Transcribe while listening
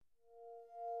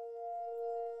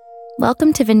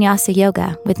Welcome to Vinyasa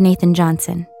Yoga with Nathan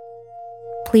Johnson.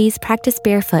 Please practice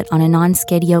barefoot on a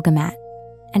non-skid yoga mat,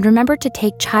 and remember to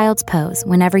take child's pose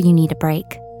whenever you need a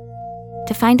break.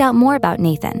 To find out more about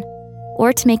Nathan,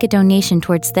 or to make a donation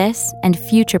towards this and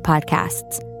future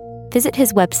podcasts, visit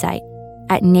his website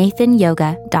at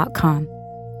nathanyoga.com.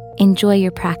 Enjoy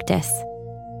your practice.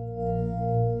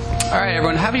 All right,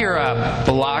 everyone, have your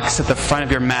blocks at the front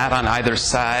of your mat on either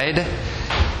side,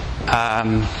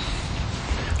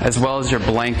 as well as your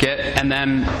blanket. And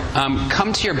then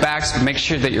come to your backs, but make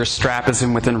sure that your strap is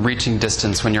within reaching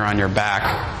distance when you're on your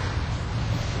back.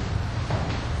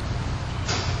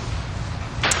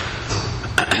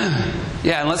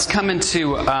 Yeah, and let's come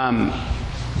into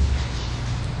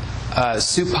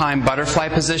supine butterfly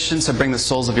position. So bring the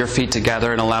soles of your feet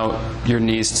together and allow your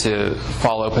knees to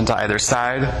fall open to either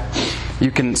side. You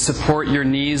can support your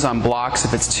knees on blocks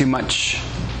if it's too much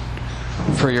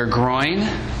for your groin.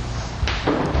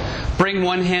 Bring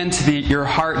one hand to your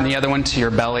heart and the other one to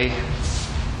your belly.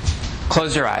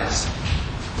 Close your eyes.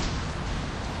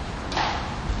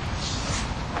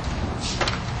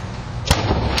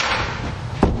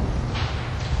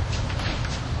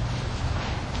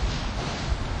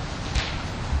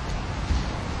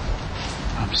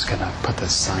 I'm just going to put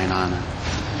this sign on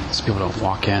so people don't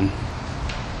walk in.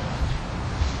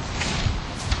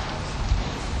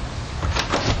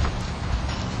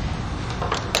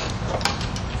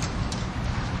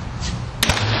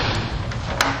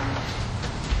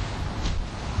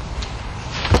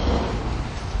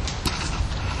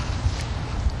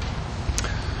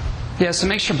 Yeah, so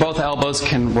make sure both elbows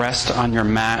can rest on your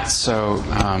mat. So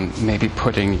maybe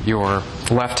putting your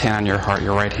left hand on your heart,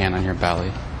 your right hand on your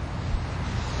belly.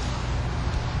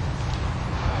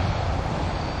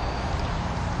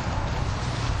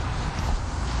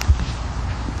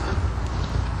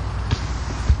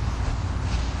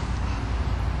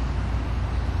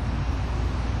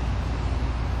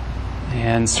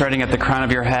 And starting at the crown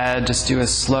of your head, just do a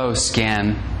slow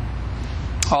scan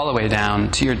all the way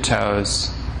down to your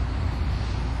toes.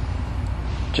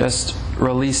 Just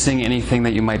releasing anything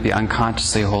that you might be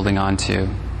unconsciously holding on to.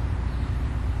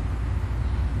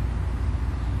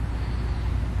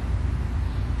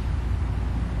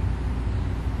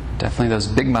 Definitely those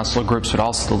big muscle groups, but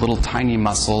also the little tiny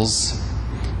muscles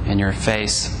in your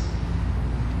face,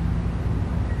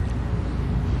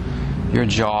 your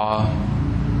jaw.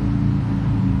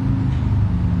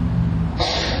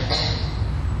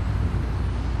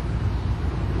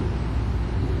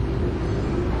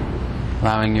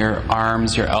 Allowing your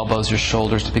arms, your elbows, your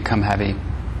shoulders to become heavy.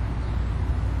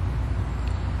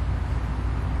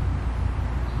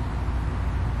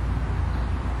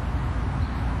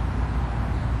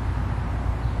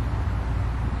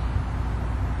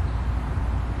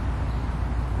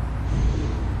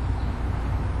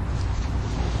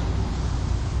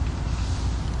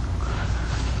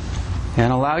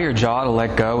 And allow your jaw to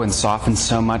let go and soften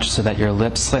so much so that your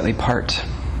lips slightly part.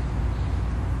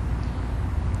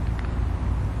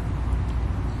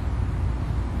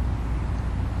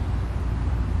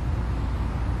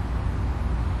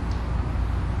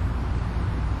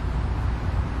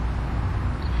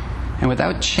 And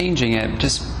without changing it,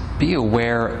 just be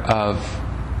aware of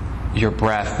your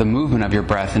breath, the movement of your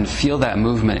breath, and feel that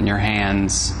movement in your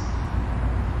hands.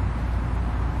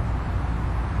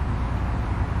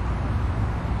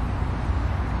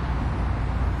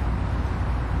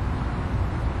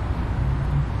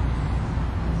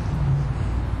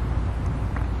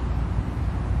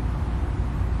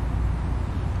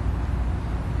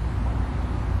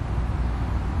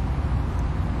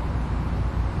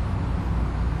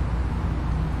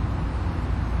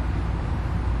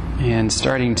 And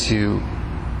starting to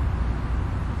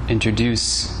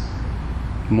introduce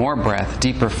more breath,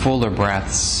 deeper, fuller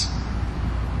breaths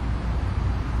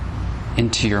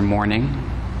into your morning.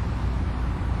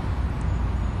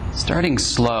 Starting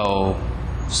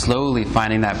slowly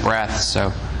finding that breath.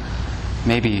 So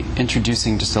maybe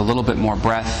introducing just a little bit more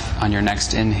breath on your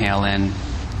next inhale in,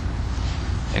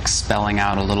 expelling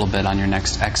out a little bit on your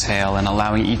next exhale, and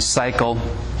allowing each cycle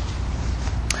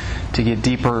to get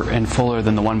deeper and fuller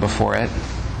than the one before it.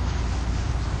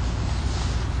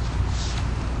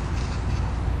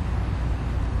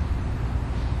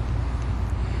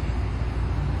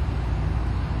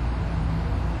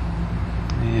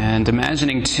 And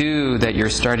imagining too that you're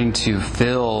starting to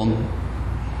fill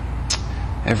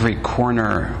every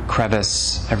corner,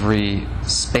 crevice, every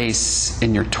space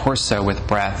in your torso with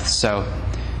breath. So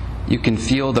you can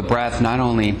feel the breath not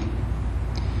only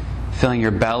filling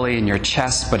your belly and your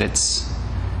chest, but it's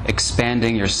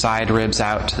expanding your side ribs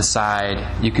out to the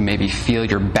side. You can maybe feel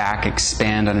your back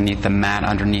expand underneath the mat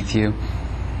underneath you.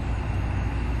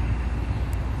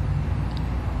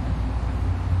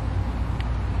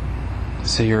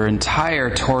 So your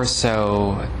entire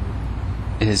torso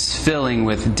is filling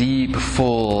with deep,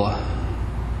 full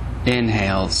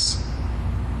inhales.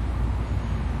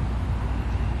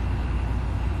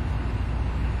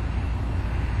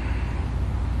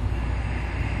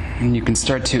 And you can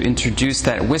start to introduce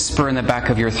that whisper in the back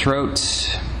of your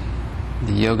throat,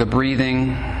 the yoga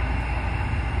breathing.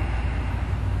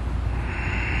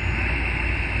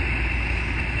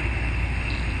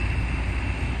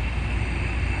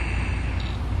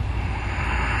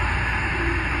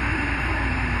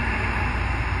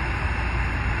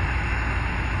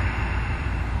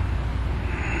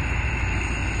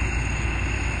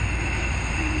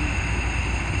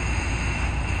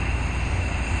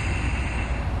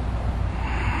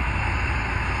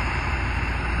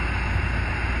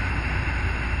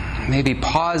 Maybe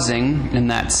pausing in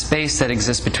that space that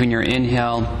exists between your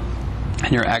inhale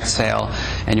and your exhale,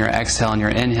 and your exhale and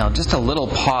your inhale. Just a little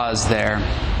pause there.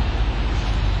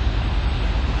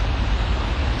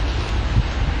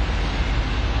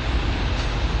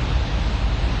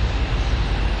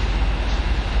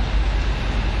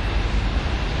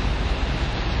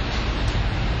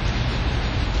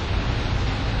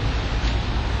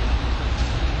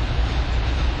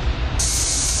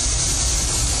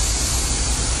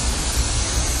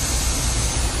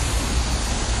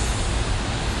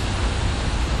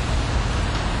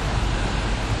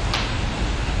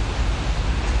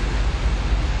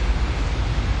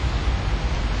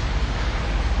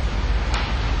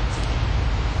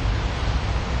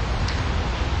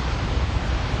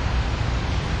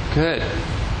 Good.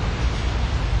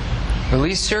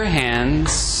 Release your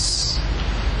hands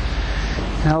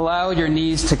and allow your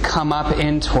knees to come up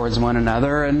in towards one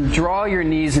another, and draw your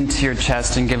knees into your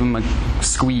chest and give them a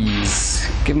squeeze.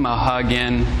 Give them a hug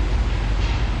in.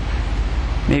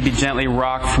 Maybe gently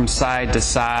rock from side to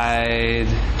side,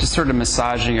 just sort of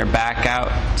massaging your back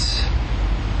out.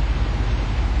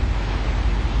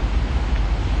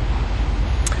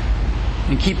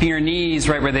 And keeping your knees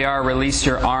right where they are, release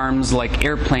your arms like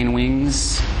airplane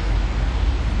wings.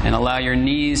 And allow your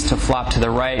knees to flop to the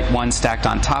right, one stacked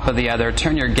on top of the other.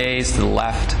 Turn your gaze to the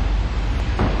left.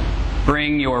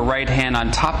 Bring your right hand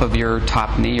on top of your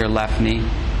top knee, your left knee.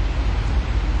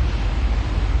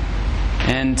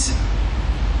 And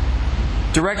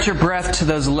direct your breath to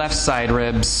those left side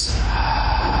ribs.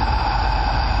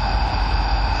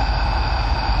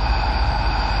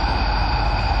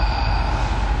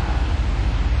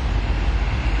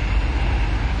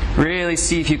 Really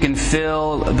see if you can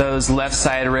fill those left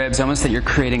side ribs, almost that you're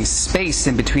creating space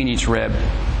in between each rib,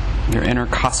 your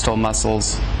intercostal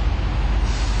muscles.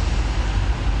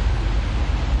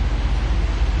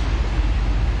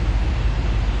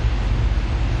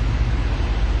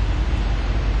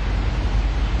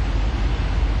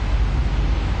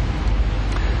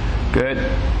 Good.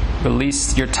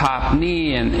 Release your top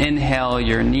knee and inhale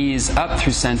your knees up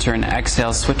through center, and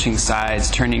exhale, switching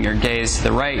sides, turning your gaze to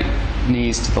the right,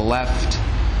 knees to the left,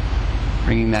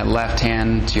 bringing that left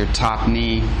hand to your top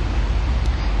knee.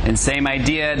 And same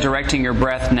idea, directing your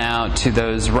breath now to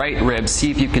those right ribs. See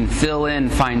if you can fill in,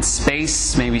 find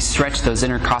space, maybe stretch those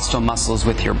intercostal muscles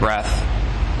with your breath.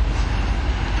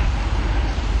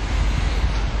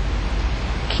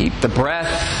 Keep the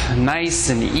breath nice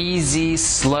and easy,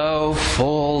 slow,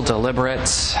 full,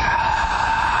 deliberate.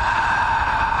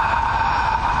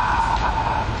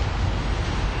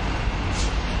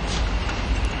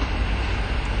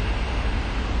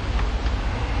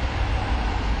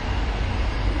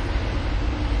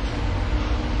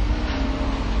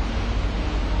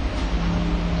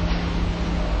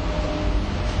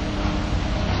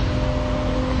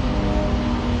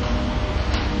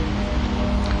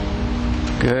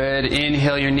 Good.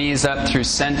 Inhale your knees up through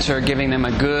center, giving them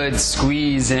a good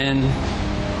squeeze in.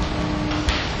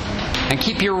 And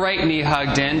keep your right knee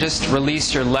hugged in. Just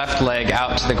release your left leg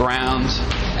out to the ground.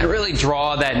 And really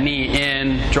draw that knee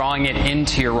in, drawing it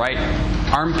into your right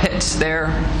armpit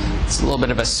there. It's a little bit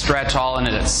of a stretch all in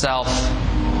it itself.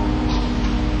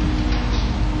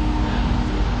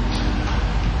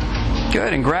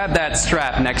 Good. And grab that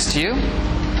strap next to you.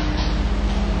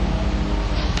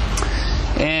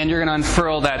 And you're going to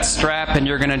unfurl that strap, and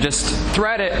you're going to just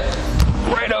thread it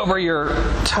right over your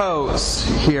toes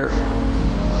here.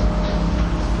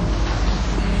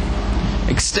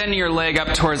 Extending your leg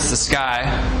up towards the sky.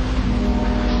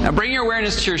 Now bring your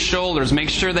awareness to your shoulders. Make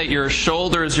sure that your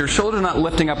shoulders are not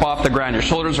lifting up off the ground. Your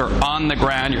shoulders are on the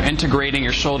ground. You're integrating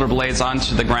your shoulder blades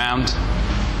onto the ground.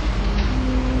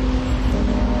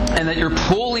 and that you're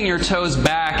pulling your toes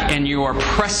back and you are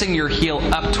pressing your heel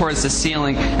up towards the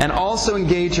ceiling. And also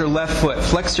engage your left foot.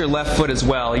 Flex your left foot as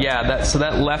well. Yeah, so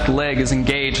that left leg is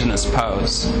engaged in this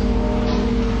pose.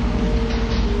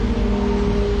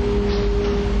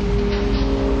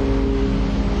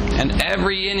 And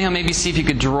every inhale, maybe see if you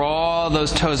could draw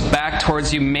those toes back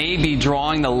towards you, maybe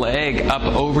drawing the leg up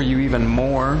over you even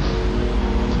more.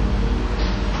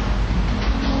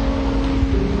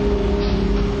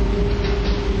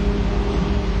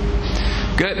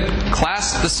 Good.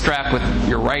 Clasp the strap with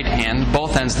your right hand,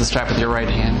 both ends of the strap with your right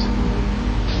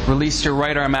hand. Release your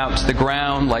right arm out to the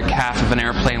ground like half of an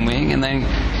airplane wing, and then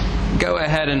go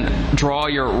ahead and draw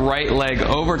your right leg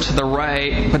over to the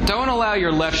right, but don't allow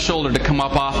your left shoulder to come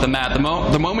up off the mat.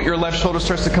 The moment your left shoulder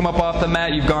starts to come up off the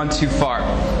mat, you've gone too far.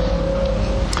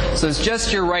 So it's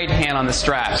just your right hand on the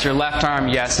straps. Your left arm,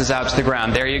 yes, is out to the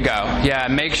ground. There you go. Yeah,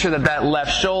 make sure that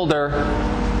left shoulder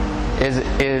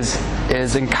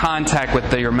is in contact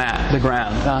with your mat, the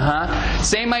ground.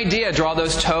 Same idea. Draw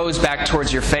those toes back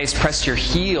towards your face. Press your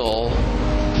heel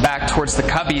back towards the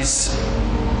cubbies.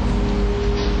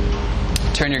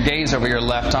 Turn your gaze over your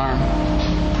left arm.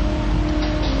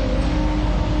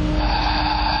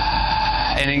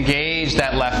 And engage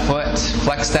that left foot.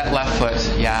 Flex that left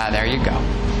foot. Yeah, there you go.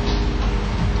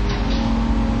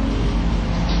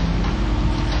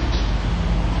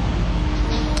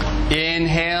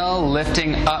 Inhale,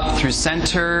 lifting up through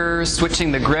center,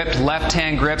 switching the grip, left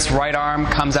hand grips, right arm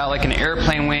comes out like an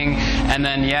airplane wing, and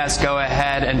then yes, go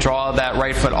ahead and draw that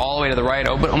right foot all the way to the right,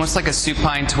 almost like a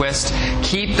supine twist.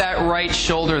 Keep that right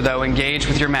shoulder though engaged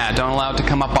with your mat. Don't allow it to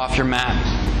come up off your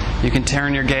mat. You can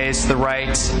turn your gaze to the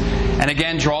right. And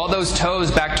again, draw those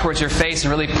toes back towards your face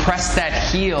and really press that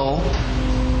heel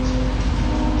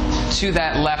to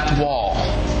that left wall.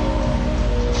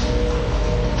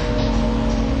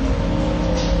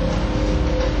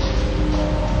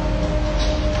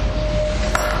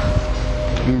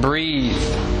 Breathe.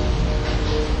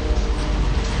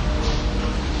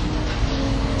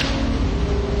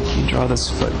 Can you draw this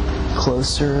foot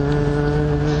closer?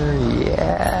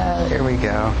 Yeah, there we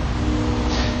go.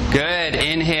 Good.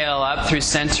 Inhale up through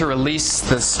center. Release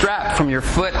the strap from your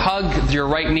foot. Hug your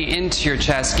right knee into your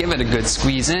chest. Give it a good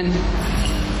squeeze in.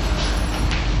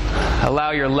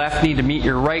 Allow your left knee to meet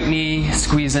your right knee.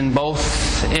 Squeeze in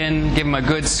both in. Give them a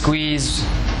good squeeze.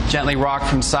 Gently rock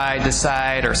from side to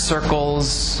side, or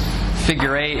circles,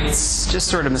 figure eights, just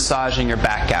sort of massaging your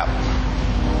back out.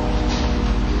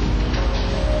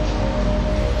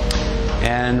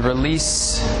 And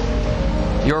release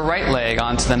your right leg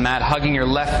onto the mat, hugging your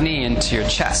left knee into your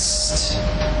chest.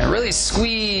 And really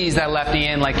squeeze that left knee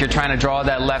in like you're trying to draw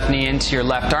that left knee into your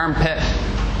left armpit.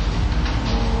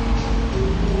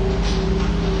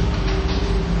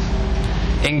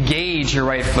 Engage your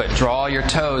right foot. Draw your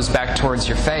toes back towards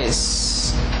your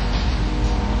face.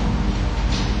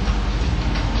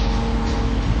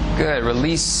 Good.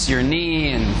 Release your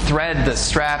knee and thread the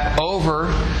strap over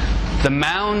the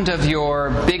mound of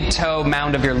your big toe,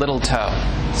 mound of your little toe.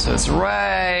 So it's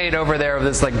right over there with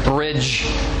this like bridge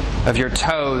of your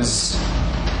toes.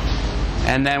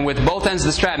 And then with both ends of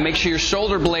the strap, make sure your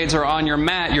shoulder blades are on your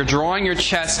mat. You're drawing your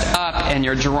chest up and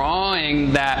you're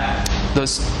drawing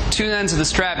those two ends of the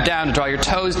strap down to draw your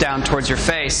toes down towards your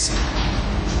face.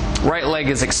 Right leg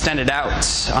is extended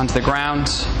out onto the ground.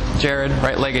 Jared,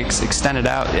 right leg is extended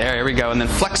out. There we go. And then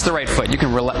flex the right foot. You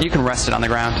can rest it on the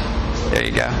ground. There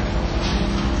you go.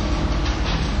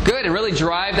 Good. And really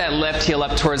drive that left heel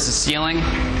up towards the ceiling.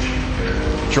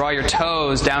 Draw your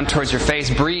toes down towards your face.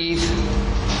 Breathe.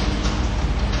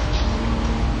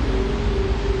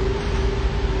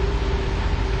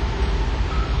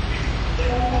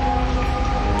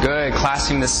 Good.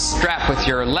 Clasping the strap with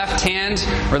your left hand,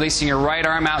 releasing your right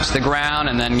arm out to the ground,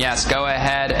 and then, yes, go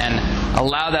ahead and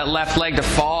allow that left leg to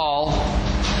fall.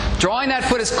 Drawing that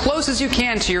foot as close as you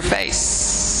can to your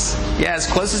face. Yeah, as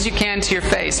close as you can to your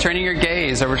face, turning your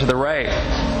gaze over to the right.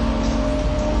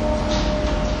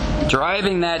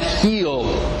 Driving that heel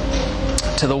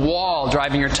to the wall,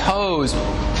 driving your toes,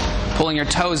 pulling your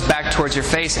toes back towards your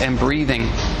face, and breathing.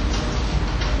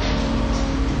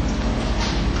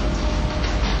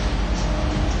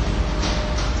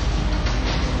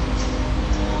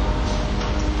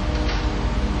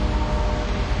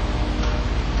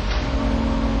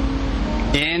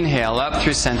 Inhale up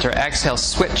through center. Exhale,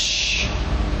 switch.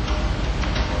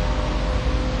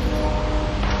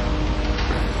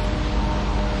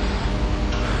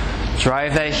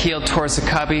 Drive that heel towards the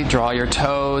cubby. Draw your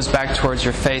toes back towards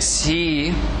your face. See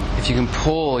if you can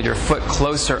pull your foot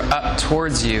closer up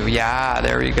towards you. Yeah,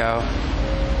 there you go.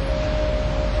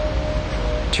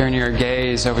 Turn your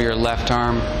gaze over your left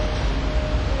arm.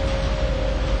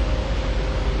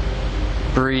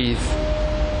 Breathe.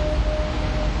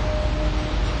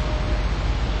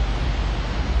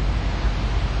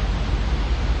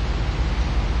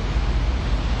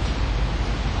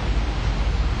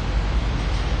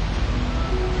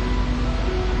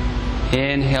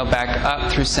 Inhale back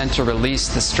up through center, release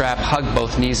the strap, hug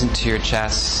both knees into your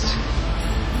chest.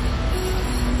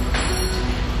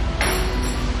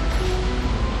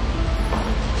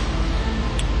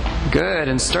 Good,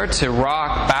 and start to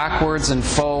rock backwards and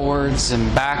forwards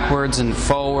and backwards and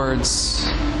forwards.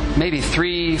 Maybe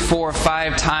 3, 4,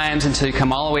 5 times until you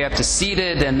come all the way up to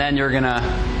seated, and then you're going to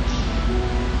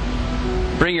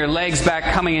bring your legs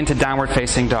back, coming into downward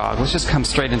facing dog. Let's just come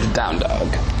straight into down dog.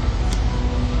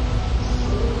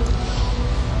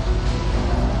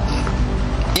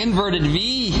 Inverted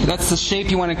V, that's the shape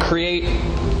you want to create,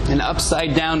 an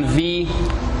upside down V.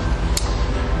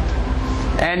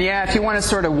 And yeah, if you want to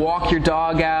sort of walk your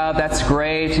dog out, that's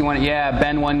great. If you want to,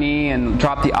 bend one knee and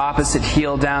drop the opposite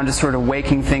heel down, just sort of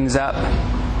waking things up.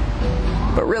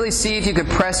 But really see if you could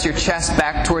press your chest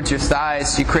back towards your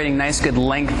thighs so you're creating nice good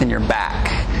length in your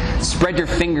back. Spread your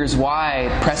fingers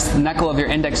wide. Press the knuckle of your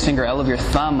index finger, L of your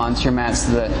thumb onto your mat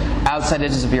so the outside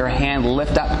edges of your hand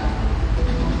lift up.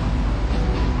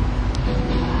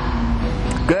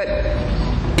 Good.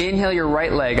 Inhale your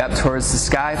right leg up towards the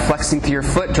sky, flexing through your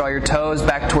foot. Draw your toes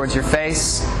back towards your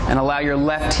face and allow your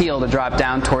left heel to drop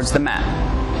down towards the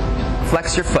mat.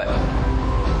 Flex your foot.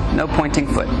 No pointing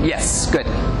foot. Yes, good.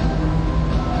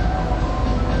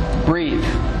 Breathe.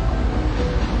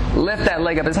 Lift that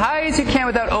leg up as high as you can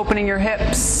without opening your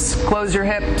hips. Close your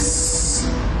hips.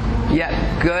 Yeah,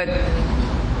 good.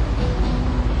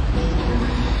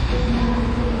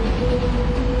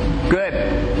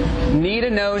 Good. Knee to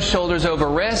nose, shoulders over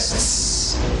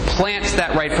wrists. Plant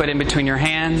that right foot in between your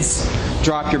hands.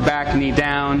 Drop your back knee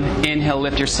down. Inhale,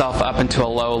 lift yourself up into a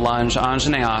low lunge,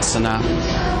 Anjaneyasana.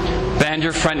 Bend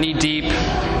your front knee deep.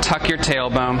 Tuck your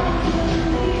tailbone.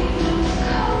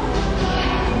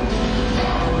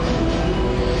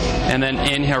 And then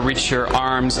inhale, reach your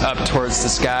arms up towards the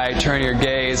sky. Turn your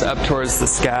gaze up towards the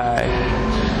sky.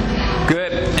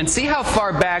 Good. And see how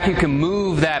far back you can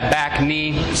move that back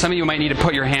knee. Some of you might need to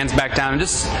put your hands back down and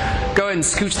just go ahead and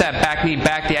scooch that back knee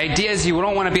back. The idea is you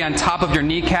don't want to be on top of your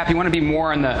kneecap. You want to be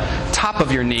more on the top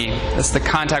of your knee. That's the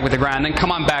contact with the ground. Then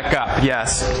come on back up.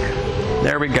 Yes.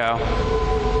 There we go.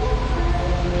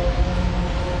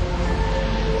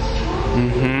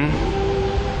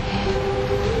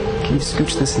 Can you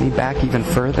scooch this knee back even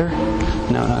further?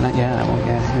 No, not yet. I won't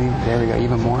get it. There we go.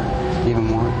 Even more. Even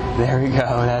more. There we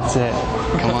go. That's it.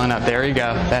 Come on up. There you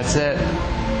go. That's it.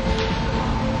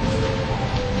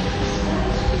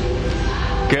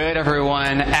 Good,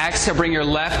 everyone. Exhale, bring your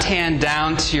left hand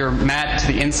down to your mat, to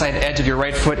the inside edge of your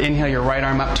right foot. Inhale your right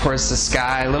arm up towards the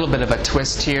sky. A little bit of a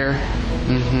twist here.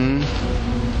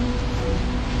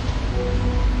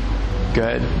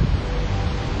 Good.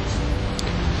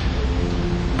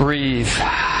 Breathe.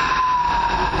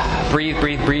 Breathe,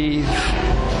 breathe, breathe.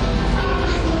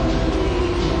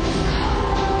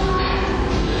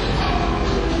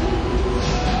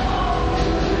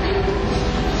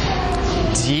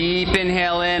 Deep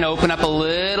inhale in, open up a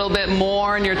little bit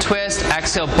more in your twist.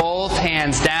 Exhale, both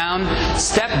hands down.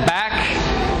 Step back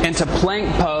into plank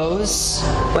pose.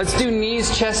 Let's do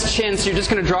knees, chest, chin. So you're just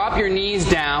going to drop your knees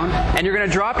down, and you're going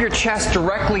to drop your chest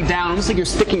directly down, almost like you're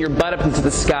sticking your butt up into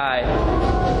the sky.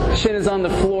 Chin is on the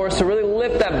floor, so really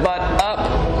lift that butt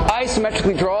up.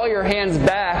 Isometrically draw your hands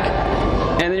back,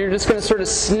 and then you're just going to sort of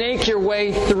snake your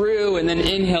way through, and then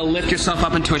inhale, lift yourself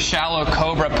up into a shallow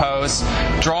cobra pose,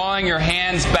 drawing your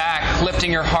hands back,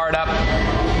 lifting your heart up,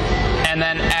 and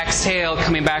then exhale,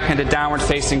 coming back into downward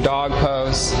facing dog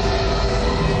pose.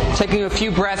 Taking a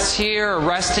few breaths here, or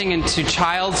resting into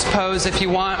child's pose if you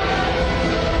want.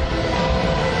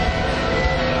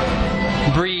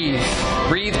 Breathe,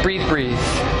 breathe, breathe, breathe.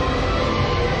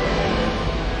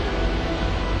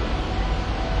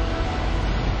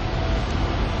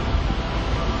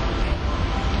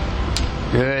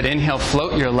 Good. Inhale,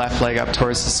 float your left leg up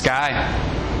towards the sky.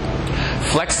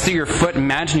 Flex through your foot.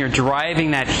 Imagine you're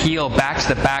driving that heel back to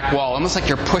the back wall, almost like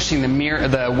you're pushing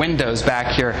the windows back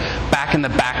here, back in the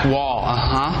back wall.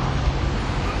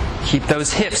 Keep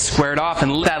those hips squared off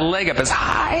and lift that leg up as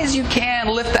high as you can.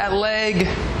 Lift that leg.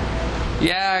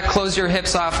 Yeah, close your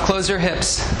hips off. Close your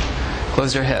hips.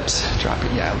 Close your hips. Drop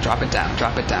it. Yeah, drop it down.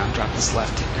 Drop it down. Drop this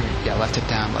left. Yeah, left it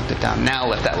down. Left it down. Now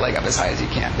lift that leg up as high as you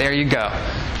can. There you go.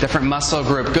 Different muscle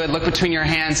group. Good. Look between your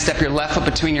hands. Step your left foot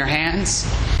between your hands.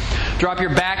 Drop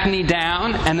your back knee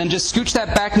down, and then just scooch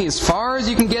that back knee as far as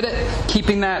you can get it,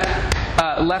 keeping that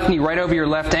left knee right over your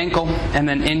left ankle, and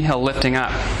then inhale, lifting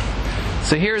up.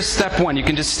 So here's step one. You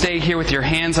can just stay here with your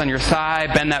hands on your thigh,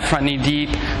 bend that front knee deep,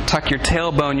 tuck your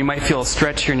tailbone. You might feel a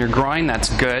stretch here in your groin.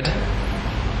 That's good.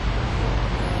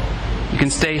 You can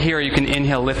stay here, or you can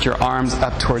inhale, lift your arms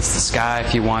up towards the sky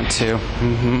if you want to.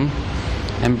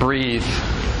 And breathe.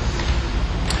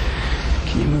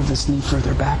 Can you move this knee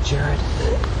further back, Jared?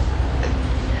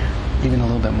 Even a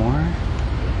little bit more?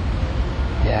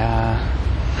 Yeah.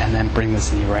 And then bring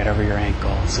this knee right over your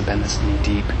ankle. So bend this knee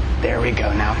deep. There we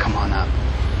go. Now come on up.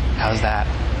 How's that?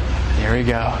 There we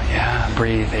go. Yeah,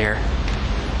 breathe here.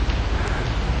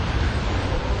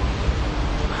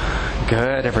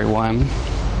 Good, everyone.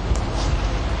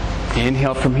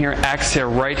 Inhale from here.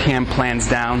 Exhale, right hand plans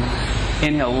down.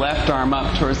 Inhale, left arm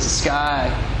up towards the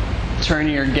sky. Turn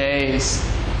your gaze.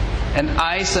 And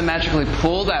isometrically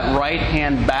pull that right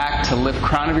hand back to lift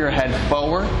crown of your head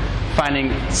forward,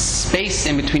 finding space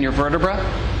in between your vertebrae.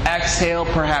 Exhale,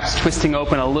 perhaps twisting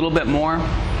open a little bit more.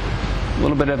 A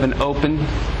little bit of an open,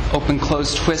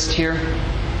 closed twist here.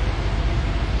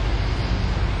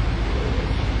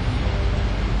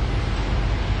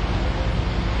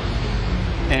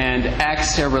 And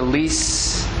exhale,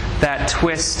 release that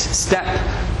twist. Step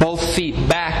both feet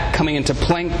back, coming into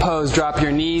plank pose. Drop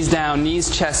your knees down,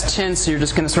 knees, chest, chin. So you're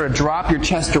just going to sort of drop your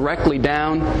chest directly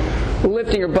down,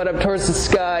 lifting your butt up towards the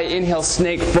sky. Inhale,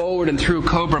 snake forward and through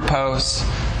cobra pose.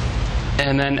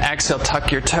 And then exhale,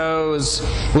 tuck your toes,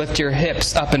 lift your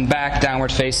hips up and back,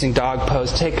 downward facing dog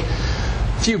pose. Take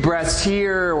a few breaths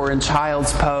here or in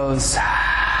child's pose.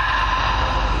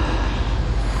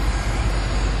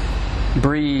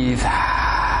 Breathe.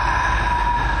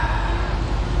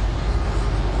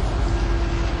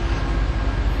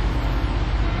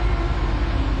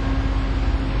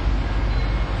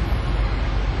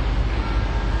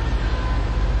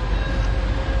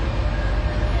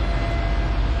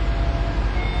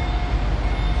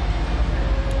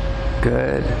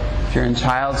 Good. If you're in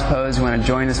child's pose, you want to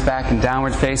join us back in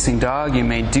downward facing dog, you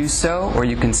may do so, or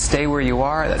you can stay where you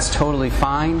are. That's totally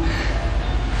fine.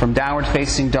 From downward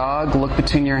facing dog, look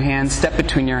between your hands, step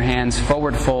between your hands,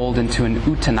 forward fold into an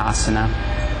Uttanasana.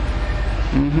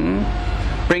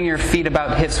 Bring your feet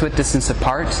about hips width distance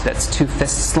apart. That's 2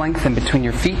 fists length in between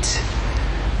your feet.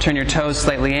 Turn your toes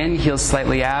slightly in, heels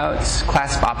slightly out.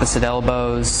 Clasp opposite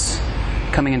elbows.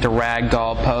 Coming into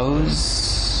ragdoll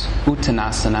pose.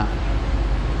 Uttanasana.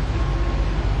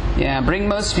 Yeah, bring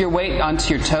most of your weight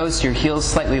onto your toes so your heels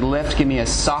slightly lift. Give me a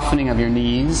softening of your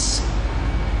knees.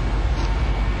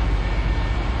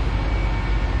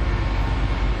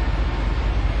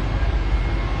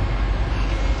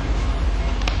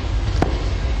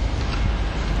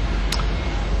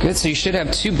 Good, so you should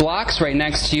have 2 blocks right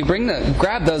next to you.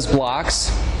 Grab those blocks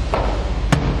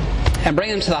and bring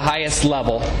them to the highest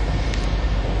level.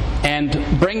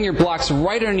 And bring your blocks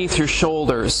right underneath your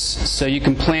shoulders so you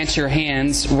can plant your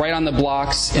hands right on the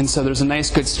blocks, and so there's a nice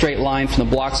good straight line from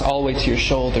the blocks all the way to your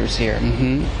shoulders here.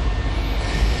 And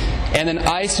then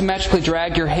isometrically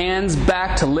drag your hands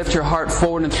back to lift your heart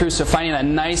forward and through, so finding that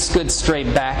nice good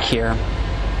straight back here.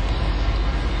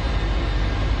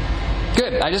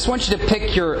 Good. I just want you to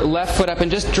pick your left foot up and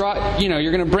just draw,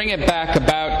 you're going to bring it back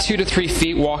about 2 to 3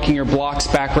 feet, walking your blocks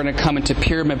back. We're going to come into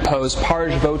pyramid pose,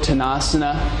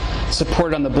 Parsvottanasana,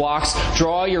 supported on the blocks.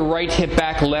 Draw your right hip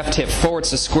back, left hip forward,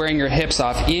 so squaring your hips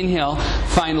off. Inhale,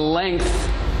 find length,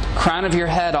 crown of your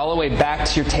head all the way back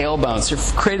to your tailbone. So you're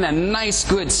creating that nice,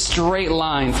 good, straight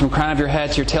line from crown of your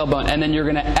head to your tailbone. And then you're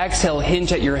going to exhale,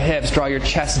 hinge at your hips, draw your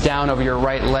chest down over your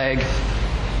right leg.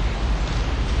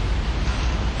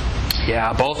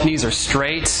 Yeah, both knees are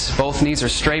straight. Both knees are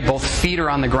straight. Both feet are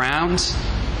on the ground.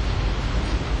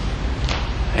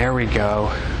 There we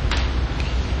go.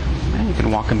 And you can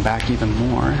walk them back even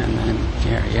more. And then,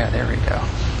 yeah, there we go.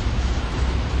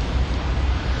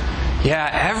 Yeah,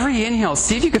 every inhale,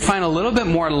 see if you can find a little bit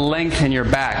more length in your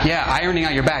back. Yeah, ironing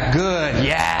out your back. Good.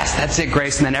 Yes, that's it,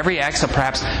 Grace. And then every exhale,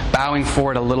 perhaps bowing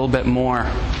forward a little bit more.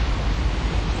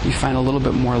 You find a little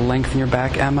bit more length in your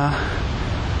back, Emma.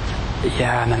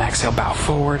 Yeah, and then exhale, bow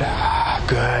forward.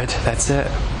 Good, that's it.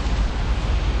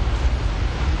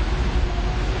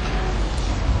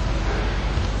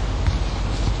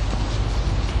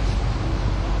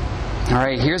 All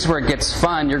right, here's where it gets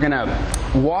fun. You're going to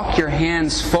walk your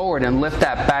hands forward and lift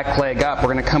that back leg up.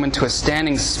 We're going to come into a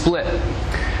standing split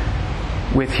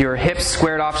with your hips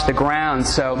squared off to the ground.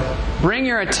 So bring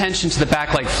your attention to the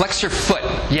back leg. Flex your foot.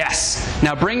 Yes.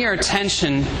 Now bring your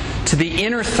attention to the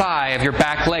inner thigh of your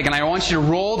back leg. And I want you to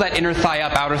roll that inner thigh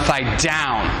up, outer thigh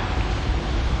down.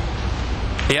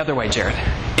 The other way, Jared.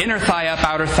 Inner thigh up,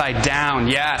 outer thigh down.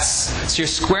 Yes. So you're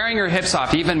squaring your hips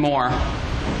off even more.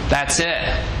 That's it.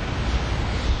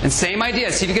 And same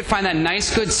idea. See if you can find that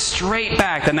nice, good straight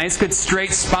back, that nice, good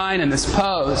straight spine in this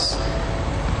pose.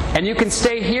 And you can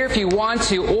stay here if you want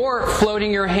to, or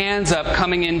floating your hands up,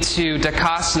 coming into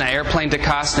Dakasana, airplane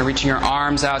Dakasana, reaching your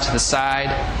arms out to the side.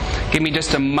 Give me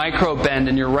just a micro bend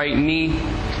in your right knee,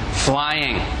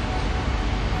 flying.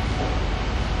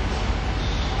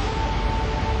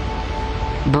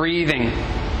 Breathing.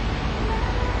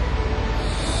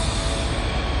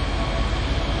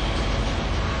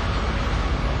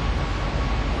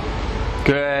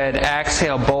 Good.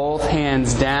 Exhale, both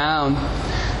hands down.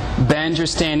 Bend your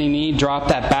standing knee, drop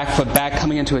that back foot back,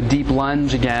 coming into a deep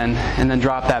lunge again, and then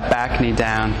drop that back knee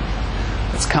down.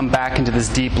 Let's come back into this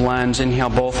deep lunge. Inhale,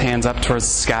 both hands up towards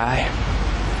the sky.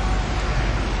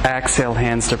 Exhale,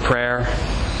 hands to prayer.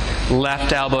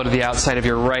 Left elbow to the outside of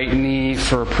your right knee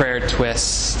for a prayer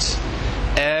twist.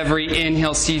 Every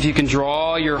inhale, see if you can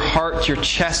draw your heart, your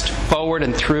chest forward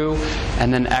and through,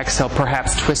 and then exhale,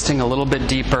 perhaps twisting a little bit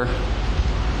deeper.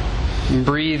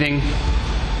 Breathing.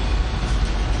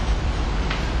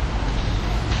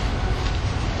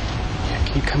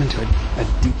 Can you come into a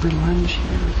deeper lunge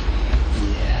here?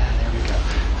 Yeah, there we go.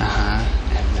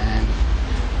 And then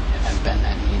bend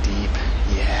that knee deep.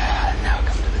 Yeah, now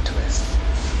come to the twist.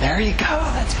 There you go.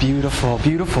 That's beautiful.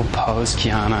 Beautiful pose,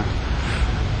 Kiana.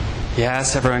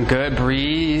 Yes, everyone, good.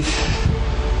 Breathe.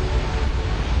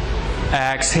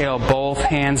 Exhale, both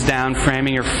hands down,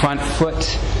 framing your front foot.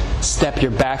 Step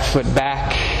your back foot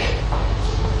back.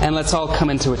 And let's all come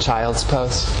into a child's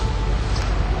pose.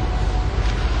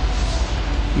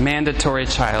 Mandatory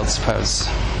child's pose.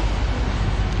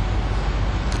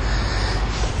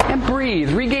 And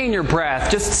breathe. Regain your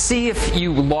breath. Just see if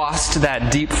you lost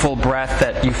that deep, full breath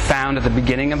that you found at the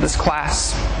beginning of this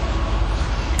class.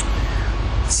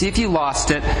 See if you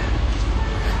lost it.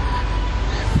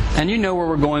 And you know where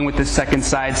we're going with this second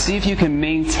side. See if you can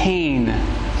maintain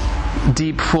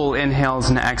deep, full inhales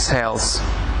and exhales.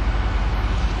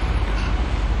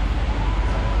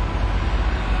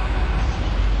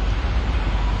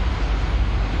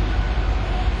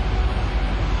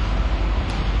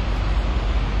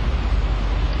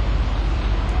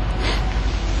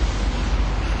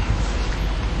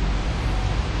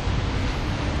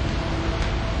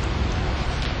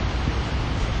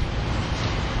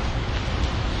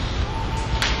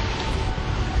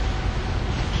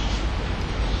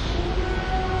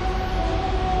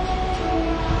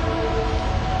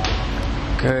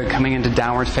 Good. Coming into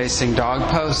downward facing dog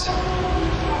pose.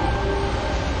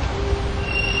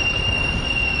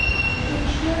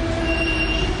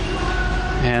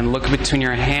 And look between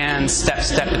your hands.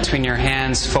 Step between your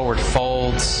hands. Forward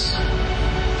folds.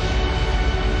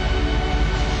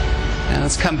 And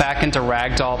let's come back into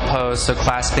ragdoll pose. So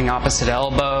clasping opposite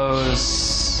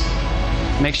elbows.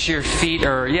 Make sure your feet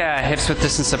are, hips width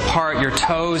distance apart. Your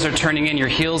toes are turning in. Your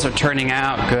heels are turning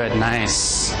out. Good.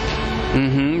 Nice.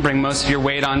 Bring most of your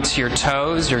weight onto your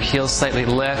toes. Your heels slightly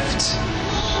lift.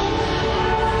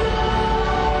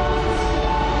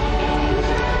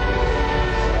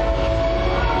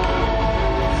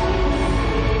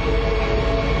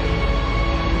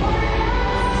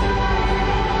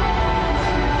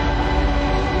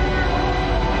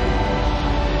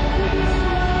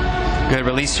 Good.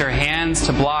 Release your hands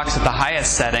to blocks at the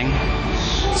highest setting.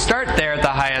 Start there at the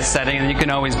highest setting, and you can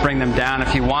always bring them down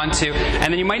if you want to.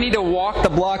 And then you might need to walk the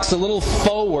blocks a little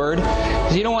forward.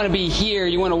 Because you don't want to be here.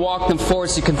 You want to walk them forward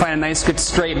so you can find a nice, good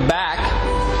straight back.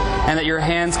 And that your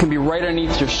hands can be right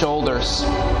underneath your shoulders.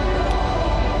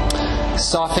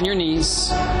 Soften your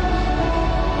knees.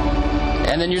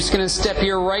 And then you're just going to step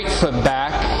your right foot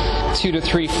back 2 to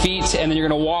 3 feet. And then you're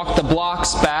going to walk the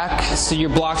blocks back so your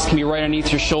blocks can be right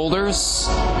underneath your shoulders.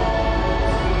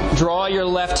 Draw your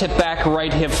left hip back,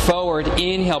 right hip forward.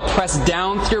 Inhale, press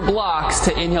down through your blocks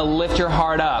to inhale, lift your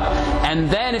heart up. And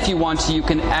then if you want to, you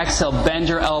can exhale, bend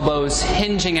your elbows,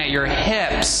 hinging at your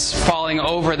hips, falling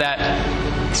over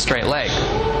that straight leg.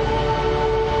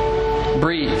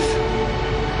 Breathe.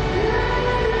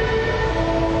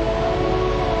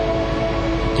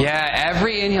 Yeah,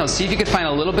 every inhale, see if you can find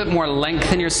a little bit more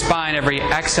length in your spine. Every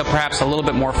exhale, perhaps a little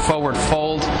bit more forward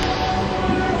fold.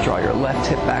 Draw your left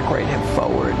hip back, right hip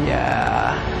forward.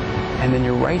 Yeah. And then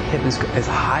your right hip is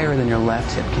higher than your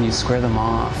left hip. Can you square them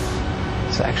off?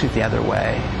 So actually the other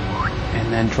way.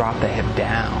 And then drop the hip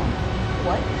down.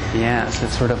 What? Yeah, so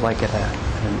it's sort of like your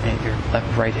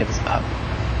right hip's up.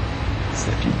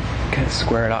 So if you kind of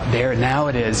square it off. There, now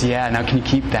it is. Yeah, now can you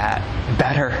keep that?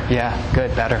 Better. Yeah,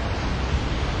 good, better.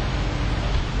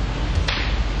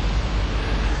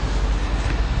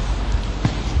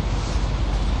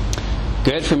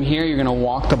 Good. From here, you're going to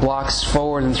walk the blocks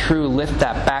forward and through. Lift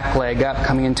that back leg up,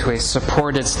 coming into a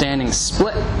supported standing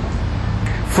split.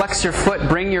 Flex your foot.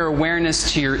 Bring your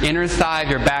awareness to your inner thigh of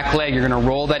your back leg. You're going to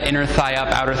roll that inner thigh up,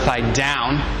 outer thigh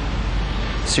down.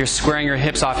 So you're squaring your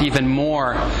hips off even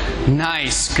more.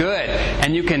 Nice. Good.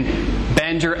 And you can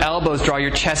bend your elbows, draw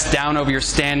your chest down over your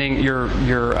standing,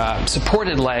 your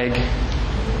supported leg.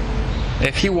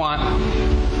 If you want,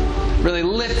 really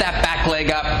lift that back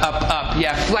leg up, up, up.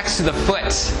 Yeah, flex to the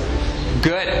foot.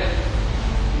 Good.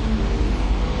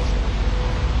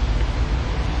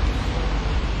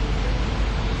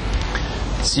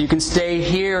 So you can stay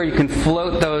here, or you can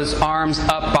float those arms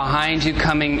up behind you,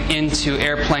 coming into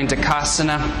Airplane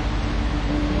Takasana.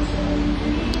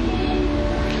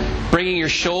 Bringing your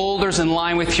shoulders in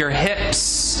line with your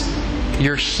hips,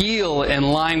 your heel in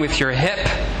line with your hip.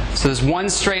 So there's one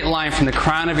straight line from the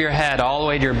crown of your head all the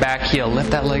way to your back heel.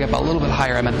 Lift that leg up a little bit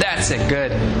higher, Emma. That's it.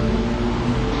 Good.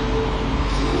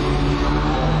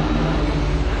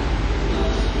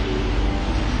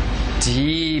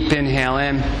 Deep inhale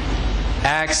in.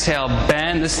 Exhale,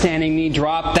 bend the standing knee,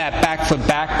 drop that back foot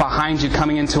back behind you,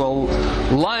 coming into a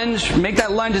lunge. Make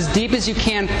that lunge as deep as you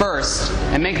can first,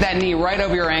 and make that knee right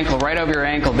over your ankle, right over your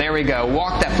ankle. There we go.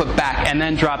 Walk that foot back, and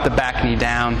then drop the back knee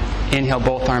down. Inhale,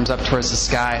 both arms up towards the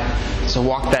sky. So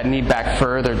walk that knee back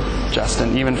further,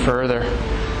 Justin, even further.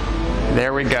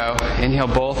 There we go. Inhale,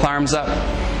 both arms up.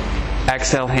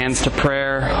 Exhale, hands to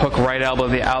prayer. Hook right elbow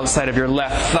to the outside of your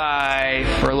left thigh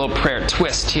for a little prayer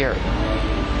twist here.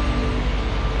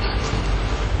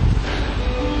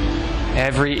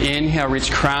 Every inhale,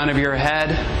 reach crown of your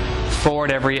head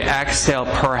forward. Every exhale,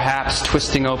 perhaps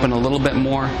twisting open a little bit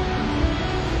more.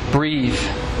 Breathe.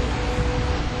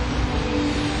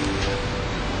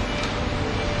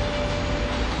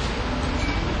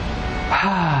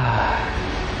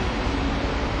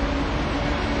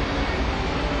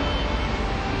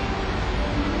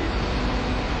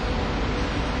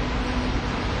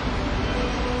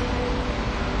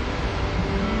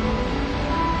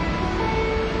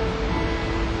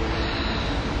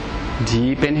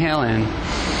 Deep inhale in.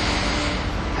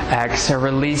 Exhale,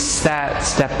 release that.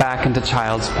 Step back into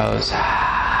child's pose.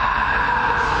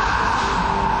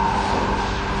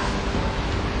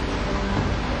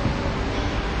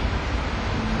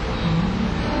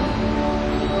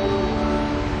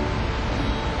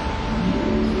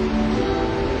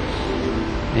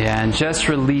 Yeah, and just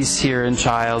release here in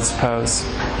child's pose.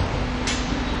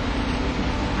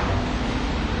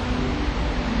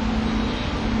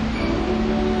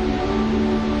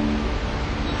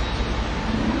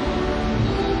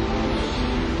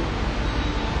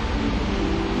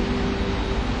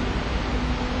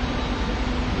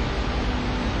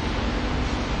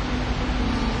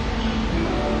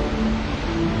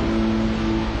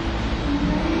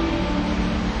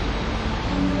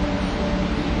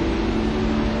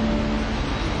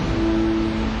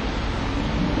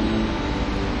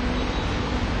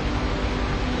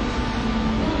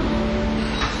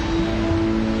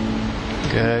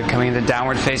 Good. Coming into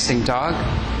downward facing dog.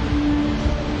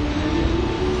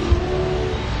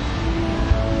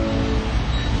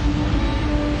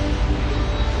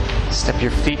 Step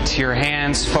your feet to your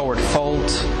hands, forward fold.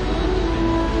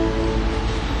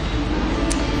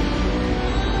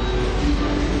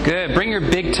 Good. Bring your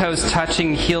big toes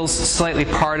touching, heels slightly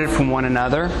parted from one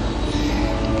another.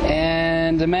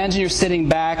 And imagine you're sitting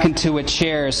back into a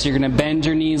chair. So you're going to bend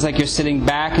your knees like you're sitting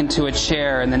back into a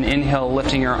chair, and then inhale,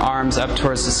 lifting your arms up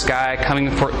towards the sky,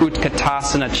 coming for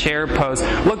Utkatasana, chair pose.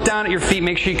 Look down at your feet.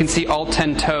 Make sure you can see all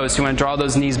 10 toes. You want to draw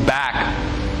those knees back.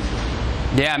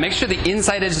 Yeah, make sure the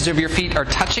inside edges of your feet are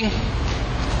touching.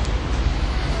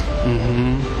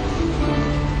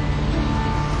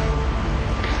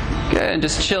 Good.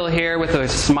 Just chill here with a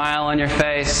smile on your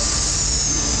face.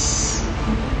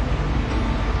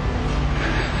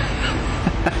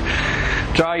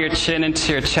 Draw your chin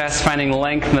into your chest, finding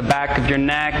length in the back of your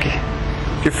neck.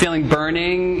 If you're feeling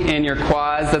burning in your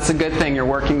quads, that's a good thing. You're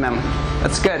working them.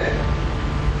 That's good.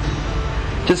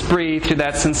 Just breathe through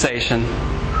that sensation.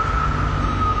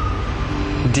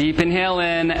 Deep inhale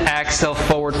in, exhale,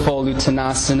 forward fold,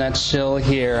 Uttanasana, chill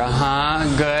here.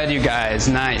 Good, you guys.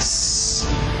 Nice.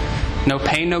 No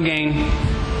pain, no gain.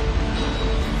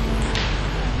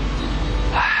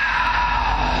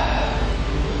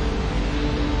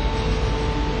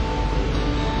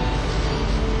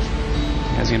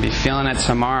 You guys are going to be feeling it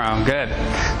tomorrow. Good.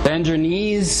 Bend your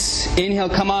knees. Inhale,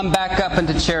 come on back up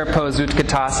into chair pose,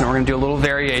 Utkatasana. We're going to do a little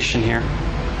variation here.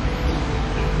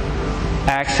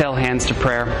 Exhale, hands to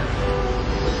prayer.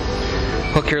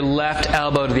 Hook your left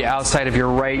elbow to the outside of your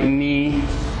right knee.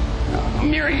 I'll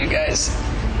mirror you guys.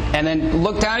 And then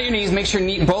look down at your knees. Make sure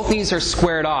both knees are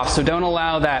squared off. So don't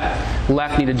allow that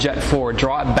left knee to jet forward.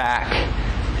 Draw it back.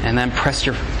 And then press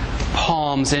your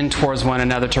palms in towards one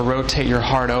another to rotate your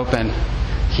heart open.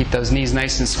 Keep those knees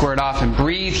nice and squared off. And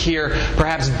breathe here.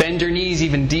 Perhaps bend your knees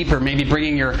even deeper. Maybe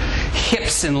bringing your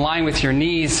hips in line with your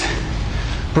knees.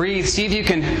 Breathe. See if you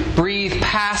can breathe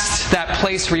past that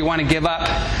place where you want to give up.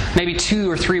 Maybe 2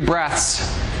 or 3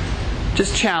 breaths.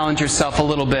 Just challenge yourself a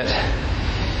little bit.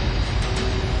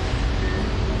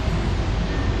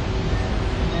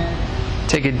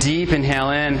 Take a deep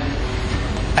inhale in.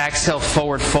 Exhale,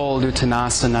 forward fold,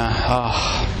 Uttanasana.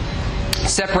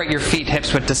 Separate your feet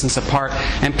hips width distance apart.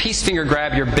 And peace finger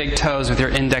grab your big toes with your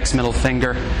index middle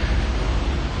finger.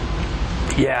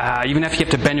 Yeah, even if you have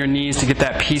to bend your knees to get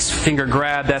that peace finger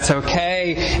grab, that's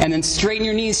okay. And then straighten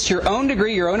your knees to your own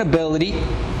degree, your own ability.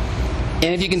 And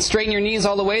if you can straighten your knees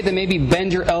all the way, then maybe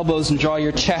bend your elbows and draw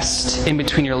your chest in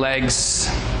between your legs.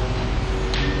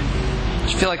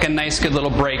 Just feel like a nice, good little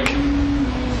break.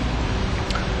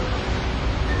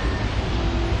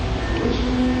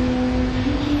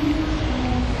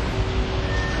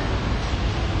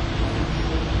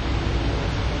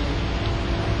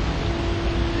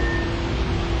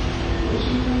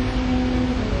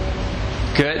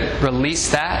 Good. Release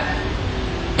that.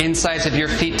 Insides of your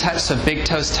feet touch, so big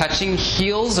toes touching.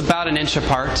 Heels about 1 inch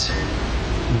apart.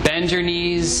 Bend your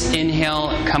knees.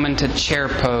 Inhale, come into chair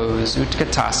pose,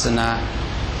 Utkatasana.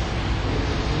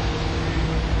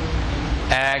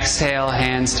 Exhale,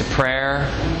 hands to prayer.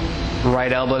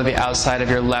 Right elbow to the outside of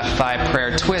your left thigh,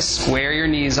 prayer twist. Square your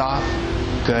knees off.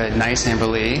 Good. Nice,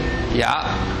 Amberly.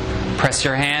 Yeah. Press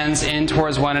your hands in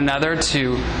towards one another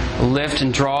to lift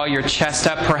and draw your chest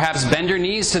up. Perhaps bend your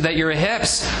knees so that your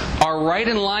hips are right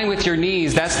in line with your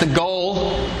knees. That's the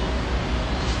goal.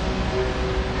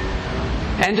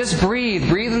 And just breathe.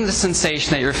 Breathe in the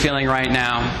sensation that you're feeling right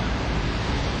now.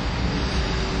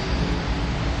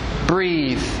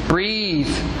 Breathe.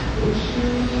 Breathe.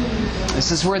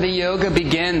 This is where the yoga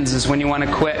begins, is when you want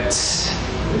to quit.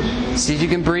 See if you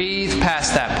can breathe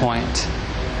past that point.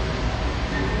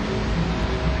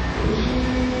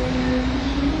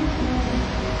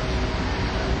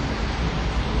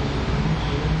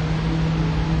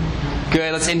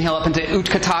 Good. Let's inhale up into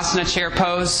Utkatasana chair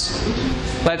pose.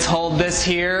 Let's hold this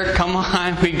here. Come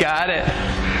on, we got it.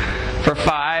 For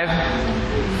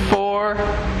 5, 4,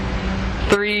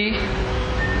 3,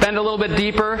 bend a little bit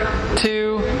deeper,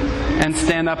 2, and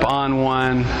stand up on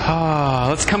 1.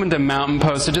 Let's come into mountain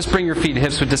pose. So just bring your feet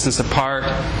hips width distance apart.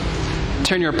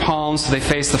 Turn your palms so they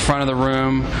face the front of the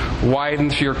room. Widen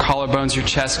through your collarbones, your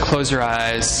chest. Close your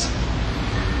eyes.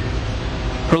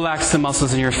 Relax the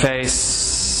muscles in your face.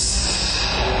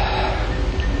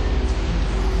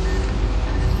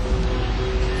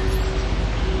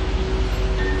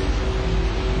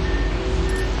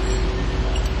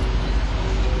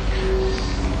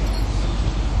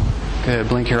 Good.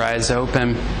 Blink your eyes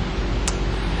open.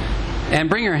 And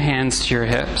bring your hands to your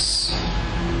hips.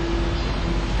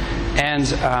 And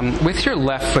with your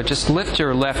left foot, just lift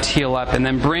your left heel up and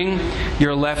then bring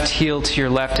your left heel to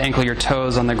your left ankle, your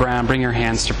toes on the ground. Bring your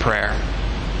hands to prayer.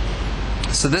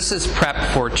 So this is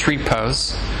prep for tree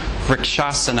pose,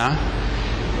 Vrikshasana.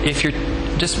 If you're,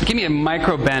 just give me a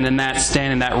micro bend in that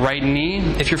stand in that right knee.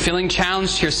 If you're feeling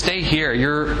challenged here, stay here.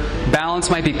 Your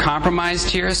balance might be compromised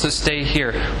here, so stay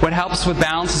here. What helps with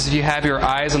balance is if you have your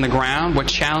eyes on the ground. What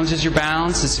challenges your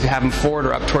balance is if you have them forward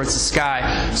or up towards the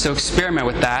sky. So experiment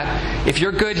with that. If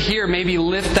you're good here, maybe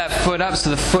lift that foot up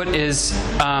so the foot is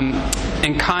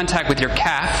in contact with your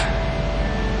calf.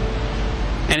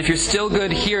 And if you're still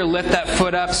good here, lift that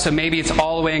foot up so maybe it's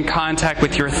all the way in contact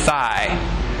with your thigh.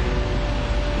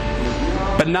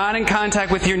 But not in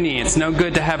contact with your knee. It's no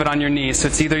good to have it on your knee, so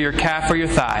it's either your calf or your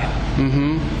thigh.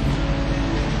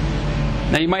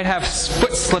 Now you might have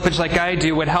foot slippage like I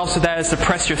do. What helps with that is to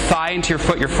press your thigh into your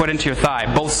foot into your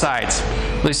thigh, both sides.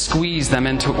 Really squeeze them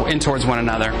in towards one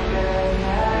another.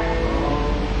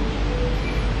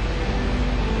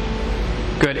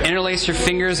 Good. Interlace your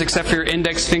fingers except for your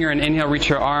index finger and inhale, reach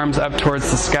your arms up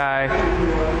towards the sky.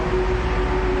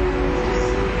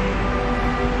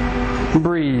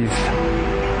 Breathe.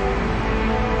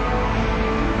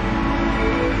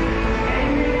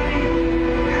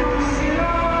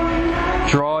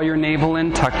 Draw your navel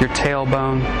in, tuck your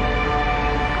tailbone.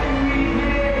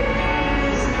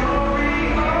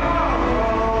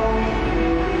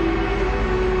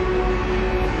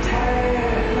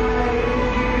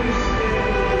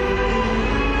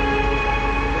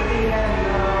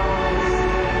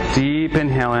 Deep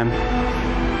inhale in.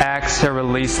 Exhale,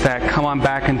 release that. Come on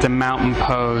back into mountain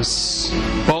pose.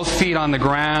 Both feet on the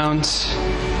ground.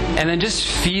 And then just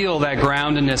feel that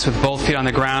groundedness with both feet on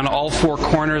the ground, all four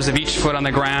corners of each foot on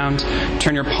the ground.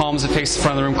 Turn your palms to face the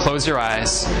front of the room, close your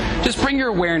eyes. Just bring your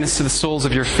awareness to the soles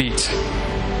of your feet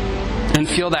and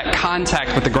feel that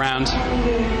contact with the ground.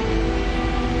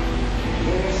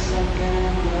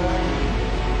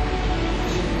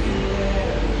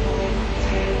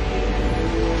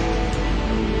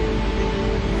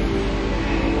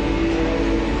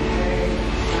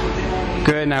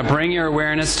 Good. Now bring your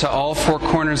awareness to all four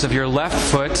corners of your left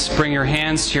foot. Bring your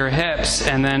hands to your hips,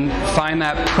 and then find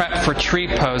that prep for tree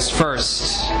pose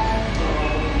first.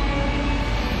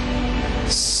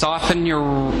 Soften your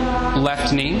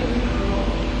left knee.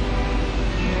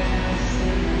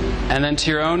 And then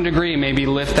to your own degree, maybe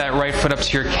lift that right foot up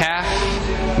to your calf,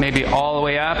 maybe all the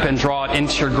way up and draw it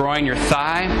into your groin, your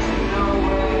thigh.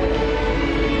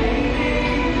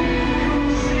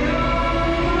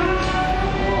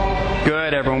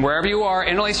 Good, everyone. Wherever you are,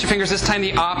 interlace your fingers, this time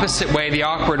the opposite way, the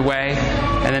awkward way.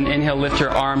 And then inhale, lift your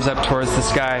arms up towards the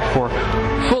sky for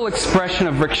full expression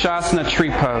of Vrikshasana tree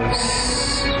pose.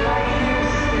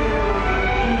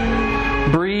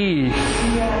 Breathe.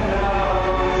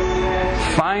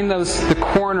 Find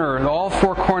all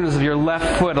four corners of your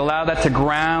left foot. Allow that to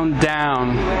ground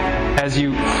down as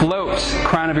you float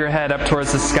crown of your head up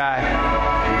towards the sky.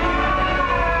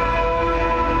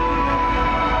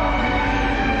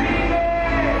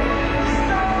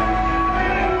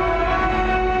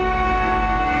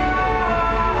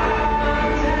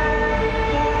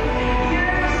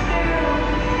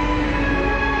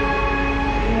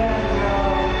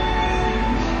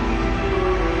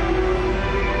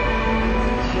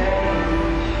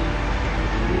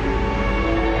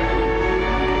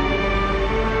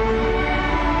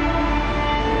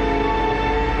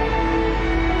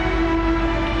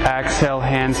 Exhale,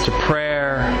 hands to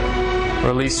prayer.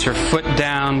 Release your foot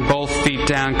down, both feet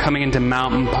down, coming into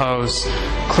mountain pose.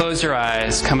 Close your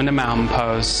eyes, come into mountain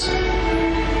pose.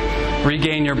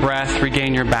 Regain your breath,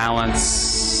 regain your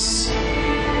balance.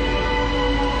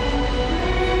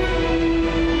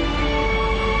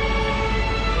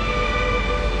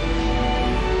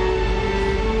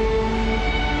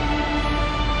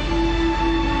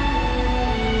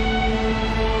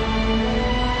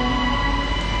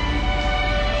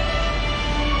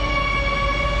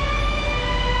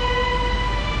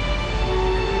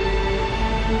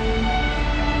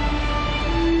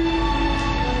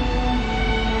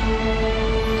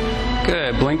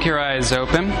 Good. Blink your eyes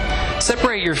open.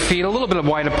 Separate your feet a little bit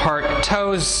wide apart.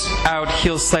 Toes out,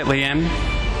 heels slightly in.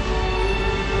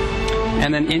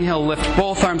 And then inhale, lift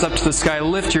both arms up to the sky.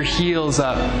 Lift your heels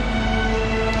up.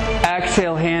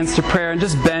 Exhale, hands to prayer, and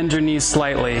just bend your knees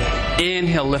slightly.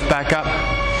 Inhale, lift back up.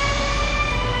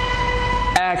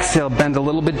 Exhale, bend a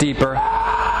little bit deeper.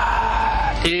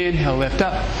 Inhale, lift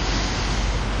up.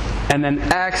 And then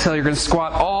exhale, you're going to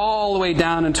squat all the way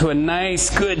down into a nice,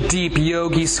 good, deep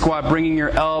yogi squat, bringing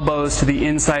your elbows to the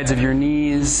insides of your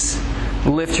knees.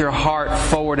 Lift your heart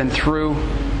forward and through.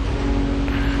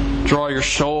 Draw your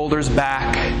shoulders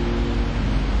back.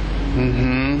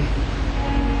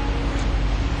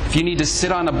 If you need to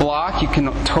sit on a block, you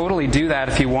can totally do that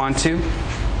if you want to.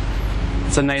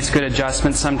 It's a nice, good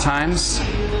adjustment sometimes.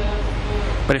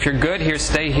 But if you're good here,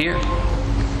 stay here.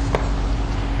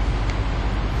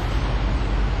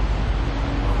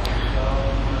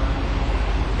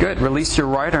 Good. Release your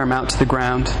right arm out to the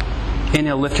ground.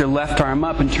 Inhale, lift your left arm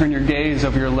up and turn your gaze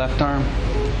over your left arm.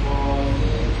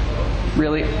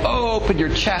 Really open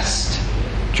your chest.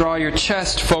 Draw your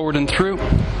chest forward and through.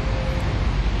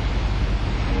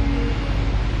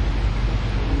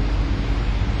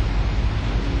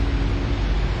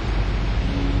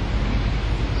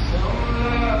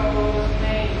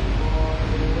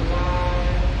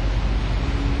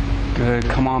 Good.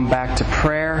 Come on back to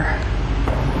prayer.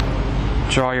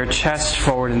 Draw your chest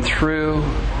forward and through.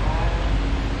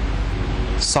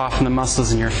 Soften the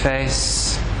muscles in your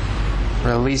face.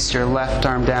 Release your left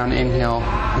arm down. Inhale.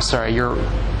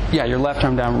 Your left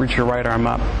arm down. Reach your right arm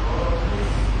up.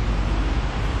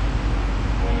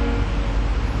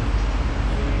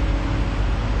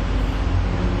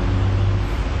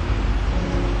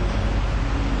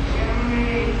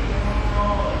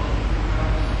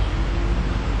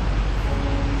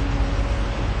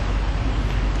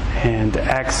 And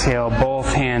exhale,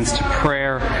 both hands to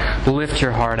prayer. Lift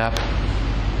your heart up.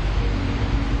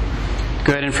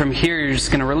 Good, and from here you're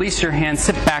just going to release your hands,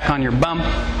 sit back on your bum.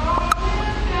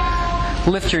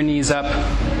 Lift your knees up.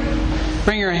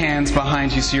 Bring your hands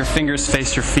behind you so your fingers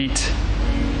face your feet.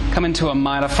 Come into a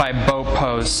modified boat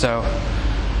pose. So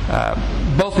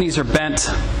both knees are bent.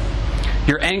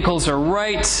 Your ankles are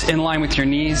right in line with your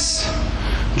knees.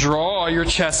 Draw your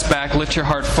chest back, lift your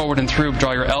heart forward and through,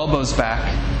 draw your elbows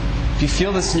back. If you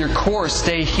feel this in your core,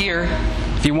 stay here.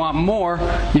 If you want more,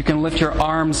 you can lift your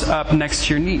arms up next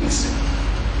to your knees.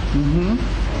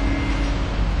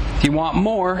 If you want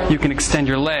more, you can extend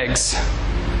your legs.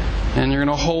 And you're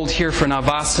going to hold here for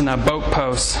Navasana, boat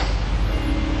pose.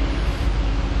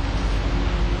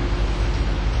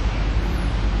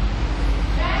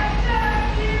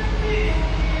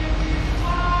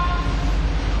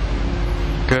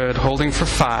 Good. Holding for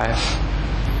 5.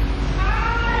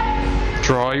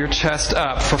 Draw your chest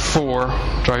up for 4.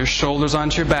 Draw your shoulders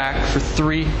onto your back for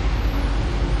 3.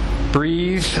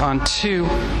 Breathe on 2.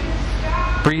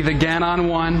 Breathe again on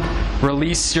 1.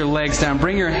 Release your legs down.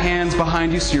 Bring your hands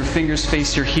behind you so your fingers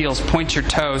face your heels. Point your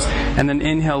toes. And then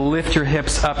inhale, lift your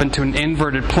hips up into an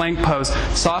inverted plank pose.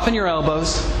 Soften your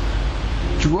elbows.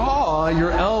 Draw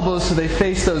your elbows so they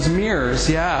face those mirrors.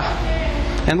 Yeah.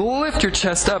 And lift your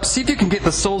chest up. See if you can get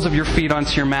the soles of your feet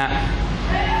onto your mat.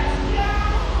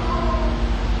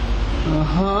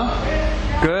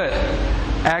 Good.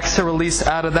 Exhale, release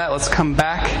out of that. Let's come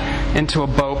back into a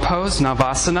bow pose,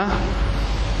 Navasana.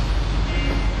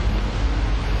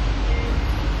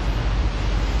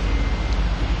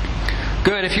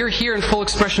 Good. If you're here in full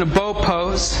expression of bow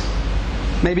pose,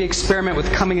 maybe experiment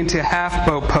with coming into a half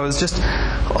bow pose, just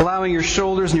allowing your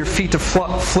shoulders and your feet to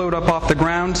float up off the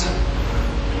ground.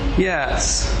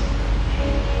 Yes.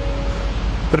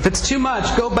 But if it's too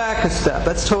much, go back a step.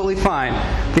 That's totally fine.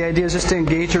 The idea is just to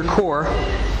engage your core.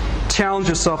 Challenge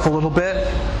yourself a little bit.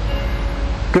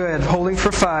 Good. Holding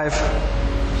for 5,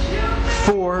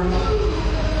 4,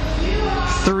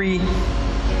 3,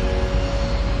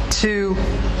 2,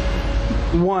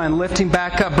 1. Lifting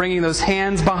back up, bringing those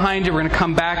hands behind you. We're going to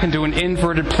come back and do an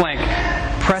inverted plank.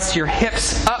 Press your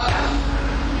hips up.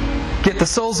 Get the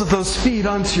soles of those feet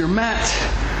onto your mat.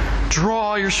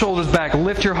 Draw your shoulders back.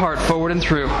 Lift your heart forward and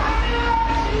through.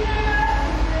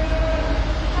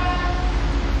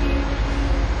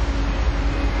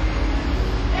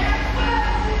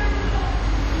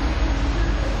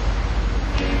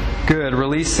 Good.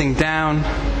 Releasing down.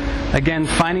 Again,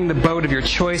 finding the boat of your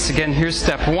choice. Again, here's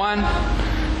step 1,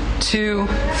 2,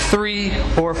 3,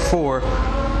 or 4.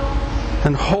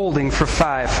 And holding for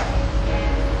 5,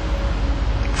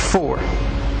 4.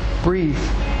 Breathe.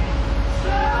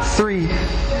 3.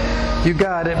 You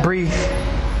got it. Breathe.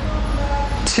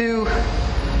 2.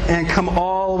 And come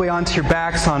all the way onto your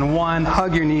backs on 1.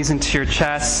 Hug your knees into your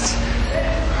chest.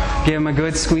 Give them a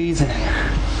good squeeze.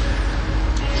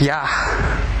 Yeah.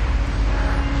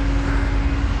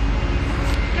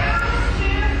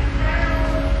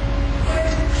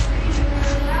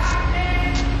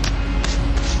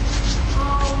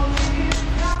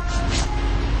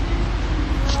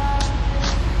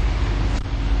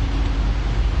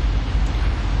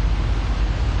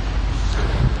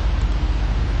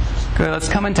 Good. Let's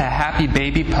come into happy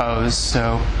baby pose.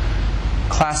 So,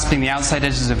 clasping the outside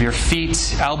edges of your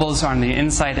feet, elbows are on the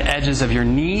inside edges of your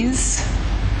knees.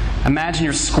 Imagine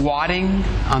you're squatting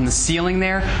on the ceiling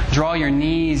there. Draw your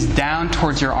knees down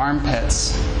towards your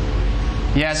armpits.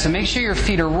 Yeah, so make sure your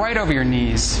feet are right over your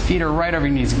knees. Feet are right over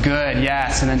your knees. Good,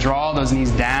 yes. And then draw those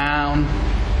knees down.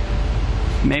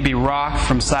 Maybe rock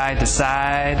from side to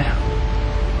side.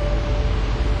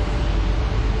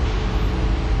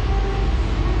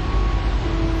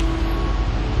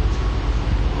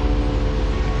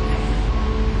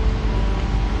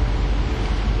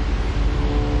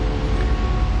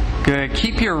 Good.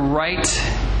 Keep your right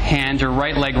hand, your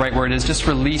right leg right where it is. Just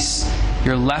release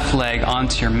your left leg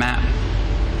onto your mat.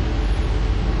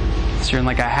 So you're in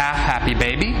like a half happy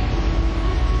baby.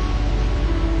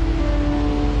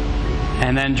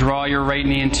 And then draw your right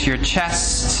knee into your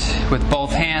chest with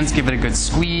both hands. Give it a good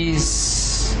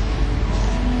squeeze.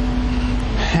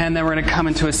 And then we're going to come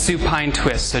into a supine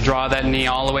twist. So draw that knee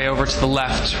all the way over to the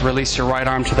left. Release your right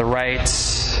arm to the right.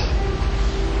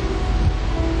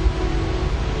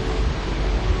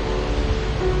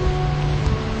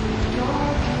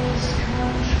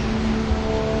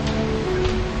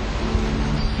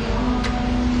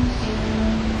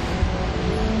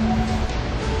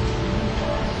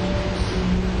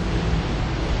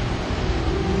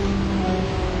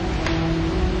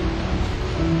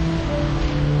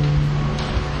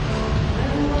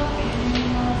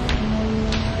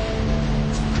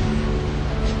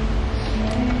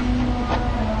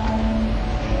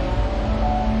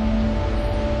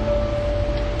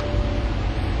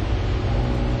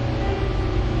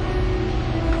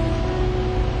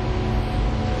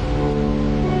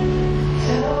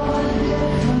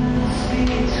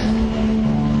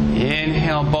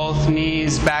 Both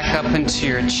knees back up into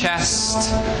your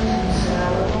chest.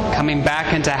 Coming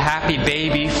back into happy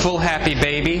baby, full happy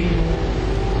baby.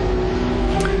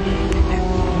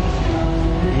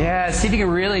 Yeah, see if you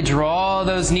can really draw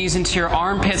those knees into your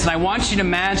armpits. And I want you to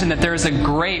imagine that there's a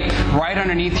grape right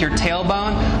underneath your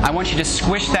tailbone. I want you to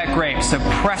squish that grape. So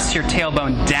press your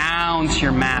tailbone down to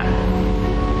your mat.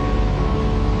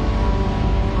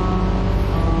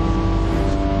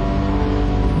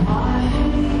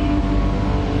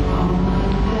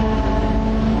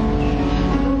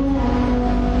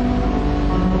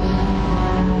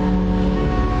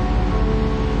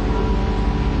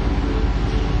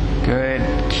 Good.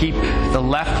 Keep the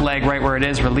left leg right where it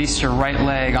is. Release your right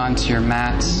leg onto your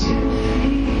mat.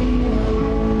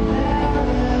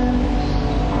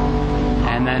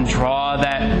 And then draw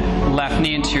that left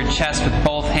knee into your chest with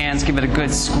both hands. Give it a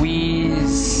good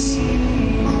squeeze.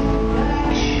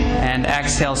 And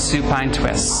exhale, supine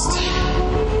twist.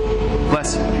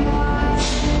 Bless you.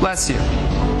 Bless you.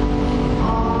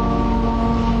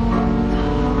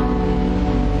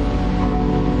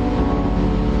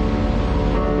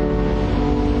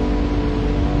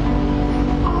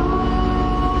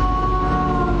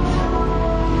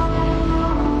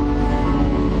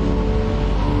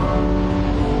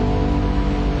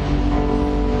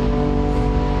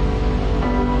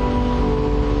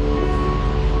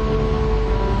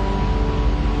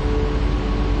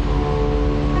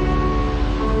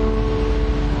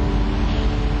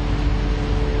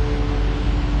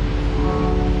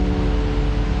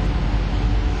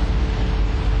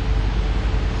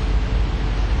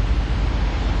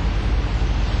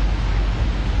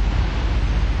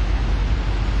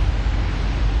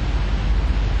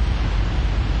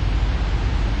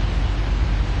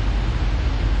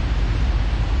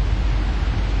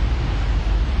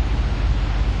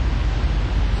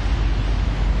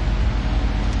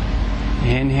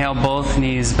 Inhale both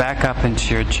knees back up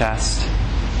into your chest.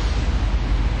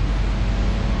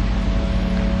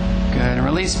 Good. And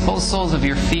release both soles of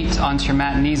your feet onto your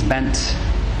mat, knees bent,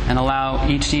 and allow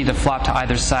each knee to flop to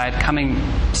either side.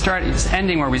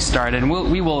 Ending where we started. And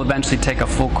we will eventually take a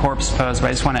full corpse pose, but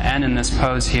I just want to end in this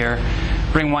pose here.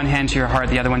 Bring one hand to your heart,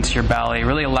 the other one to your belly,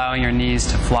 really allowing your knees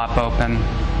to flop open.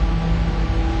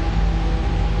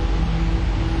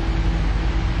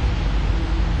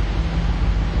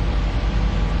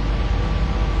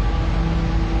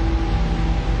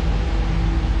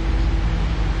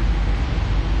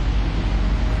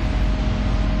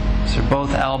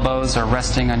 Both elbows are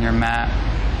resting on your mat.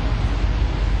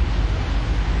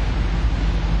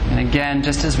 And again,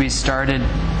 just as we starting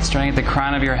at the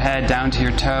crown of your head down to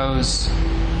your toes,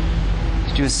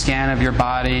 do a scan of your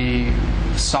body,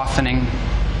 softening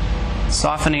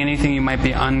anything you might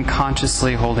be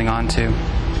unconsciously holding on to.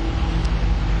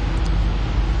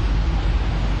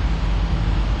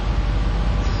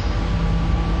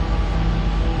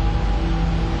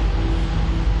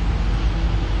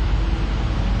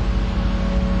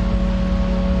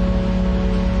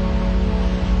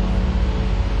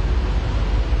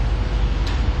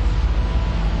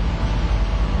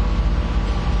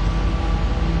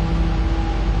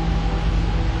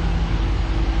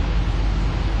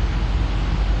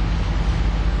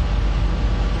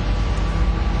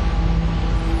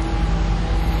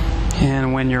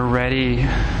 And when you're ready,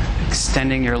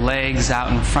 extending your legs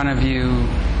out in front of you,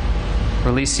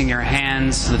 releasing your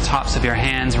hands so the tops of your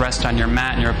hands rest on your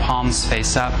mat and your palms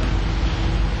face up.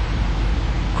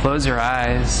 Close your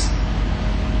eyes.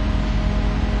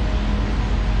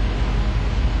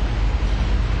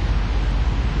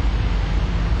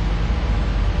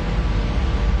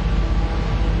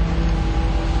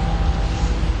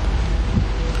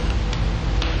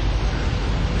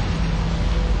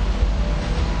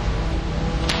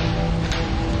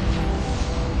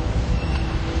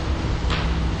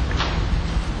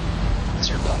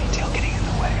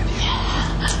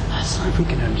 If we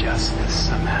can adjust this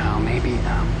somehow, maybe,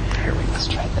 here, let's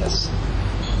try this.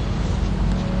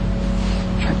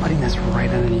 Try putting this right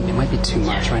underneath, it might be too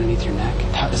much, right underneath your neck.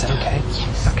 Is that okay?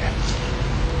 Yes. Okay.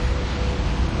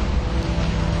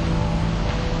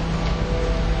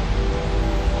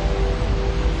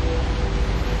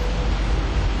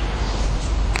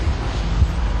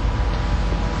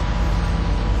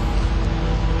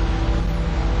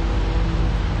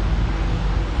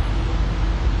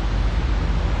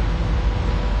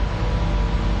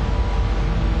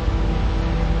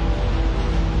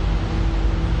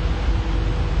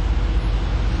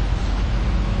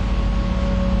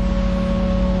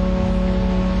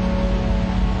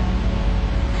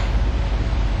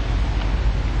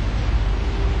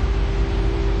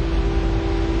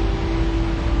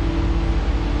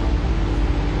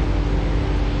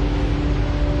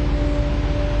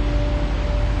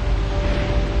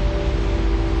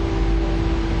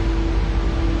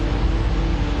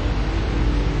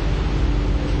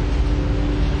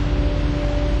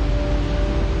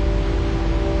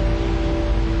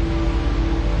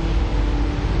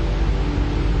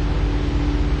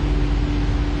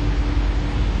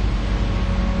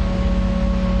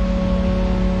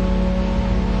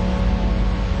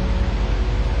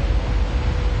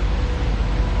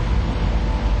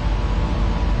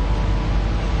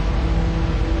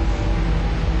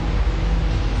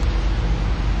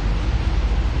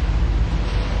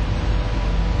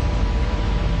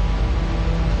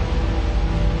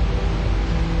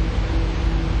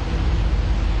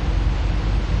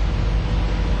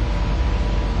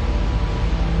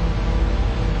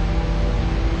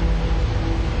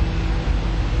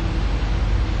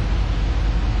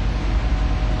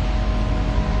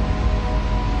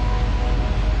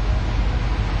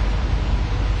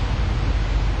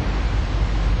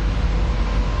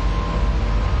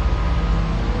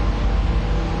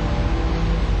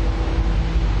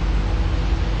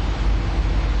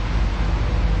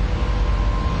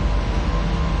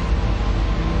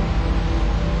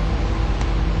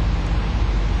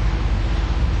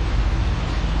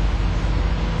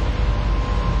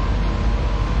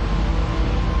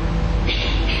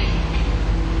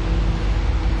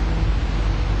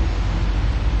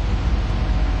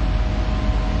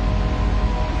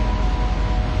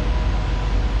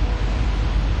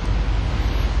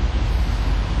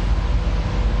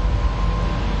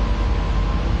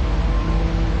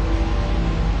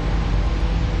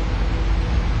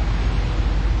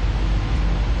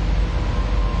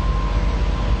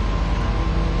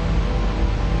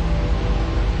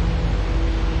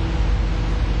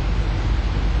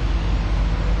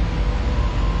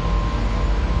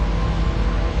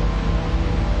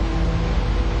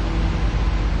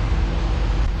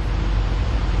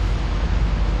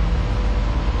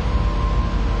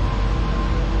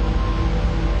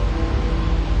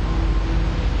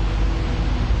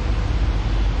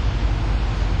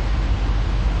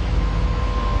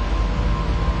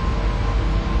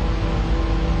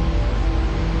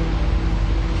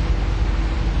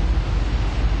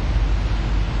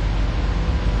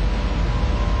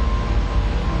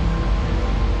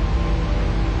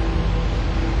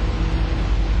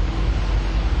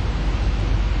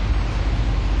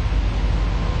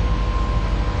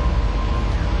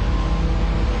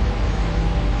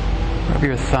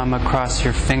 thumb across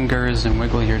your fingers and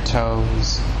wiggle your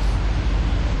toes.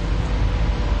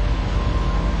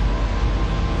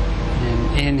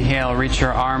 And inhale, reach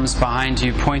your arms behind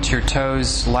you, point your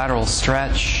toes, lateral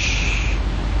stretch.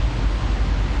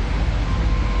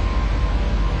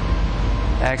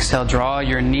 Exhale, draw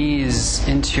your knees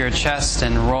into your chest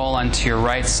and roll onto your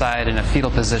right side in a fetal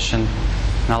position.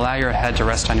 And allow your head to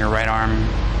rest on your right arm.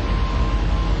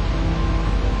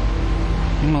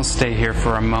 And we'll stay here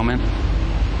for a moment.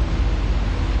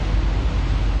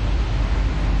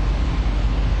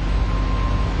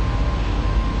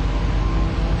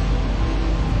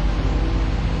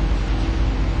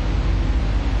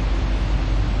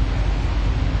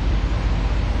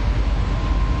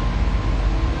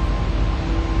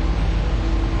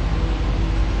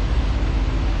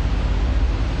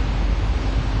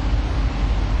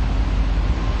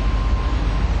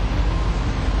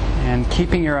 And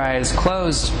keeping your eyes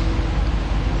closed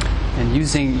and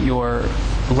using your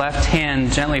left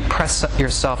hand, gently press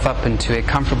yourself up into a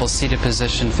comfortable seated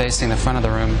position facing the front of the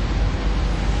room.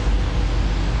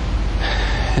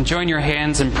 And join your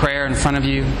hands in prayer in front of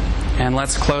you, and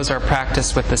let's close our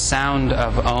practice with the sound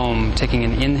of Om. Taking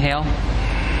an inhale.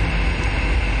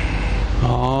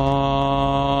 Om.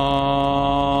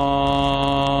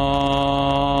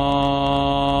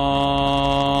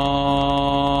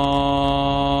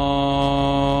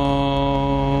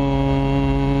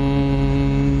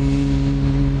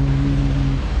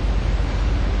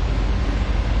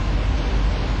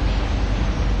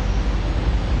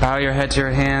 Bow your head to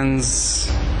your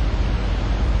hands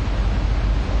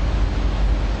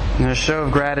in a show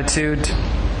of gratitude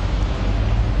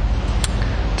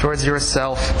towards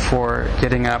yourself for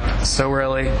getting up so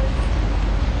early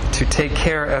to take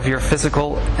care of your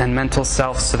physical and mental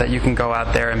self so that you can go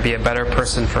out there and be a better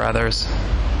person for others.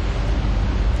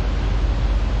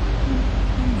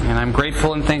 And I'm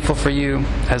grateful and thankful for you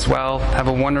as well. Have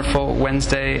a wonderful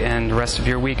Wednesday and rest of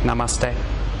your week. Namaste.